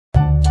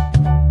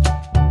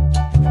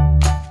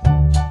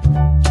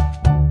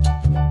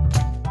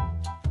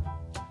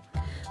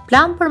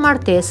Plan për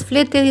martesë,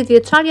 flet 80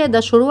 vjeçarja e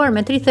dashuruar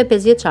me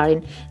 35 vjeçarin.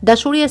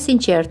 Dashuria e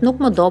sinqertë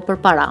nuk më do për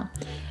para.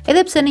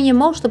 Edhe pse në një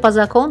moshë të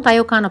pazakontë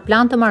ajo ka në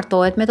plan të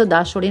martohet me të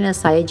dashurin e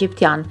saj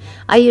egjiptian.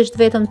 Ai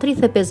është vetëm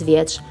 35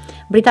 vjeç.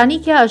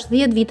 Britanikja është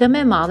 10 vite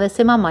më e madhe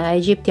se mamaja e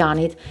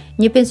egjiptianit.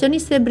 Një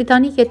pensioniste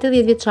britanike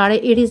 80 vjeçare,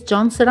 Iris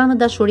Jones, ra në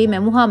dashuri me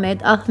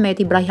Muhammad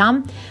Ahmed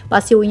Ibrahim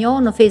pasi u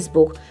njohën në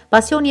Facebook.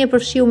 Pasioni e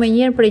përfshiu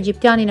menjëherë për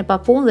egjiptianin e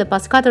papun dhe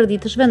pas 4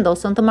 ditësh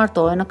vendosën të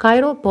martohen në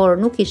Kairo, por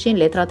nuk kishin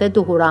letrat e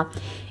duhura.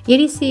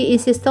 Irisi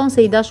insiston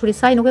se i dashuri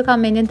saj nuk e ka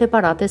mendjen te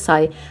paratë e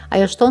saj.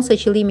 Ajo shton se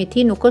qëllimi i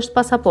tij nuk është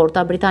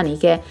pasaporta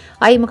britanike.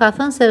 Ai më ka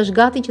thënë se është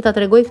gati që ta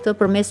tregoj këtë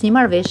përmes një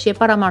marrëveshje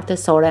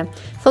paramartesore.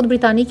 Thot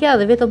britanikja,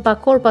 dhe vetëm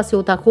pak kohë pasi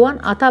u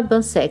takuan, ata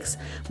bën seks.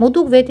 Mu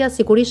duk vetja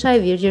sikur isha e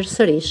virgjër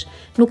sërish.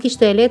 Nuk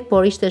ishte e lehtë,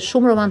 por ishte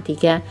shumë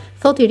romantike.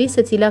 Thot Iris,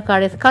 e cila ka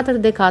rreth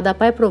 4 dekada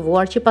pa e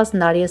provuar që pas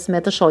ndarjes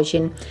me të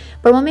shoqin.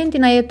 Për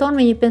momentin ai jeton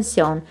me një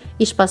pension.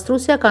 Ish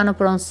pastruesja ka në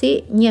pronësi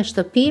një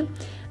shtëpi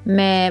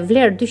me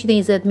vlerë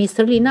 220.000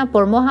 sterlina,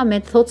 por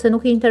Mohamed thot se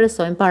nuk i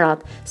interesojnë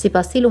parat.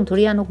 Sipas tij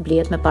lumturia nuk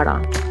blihet me para.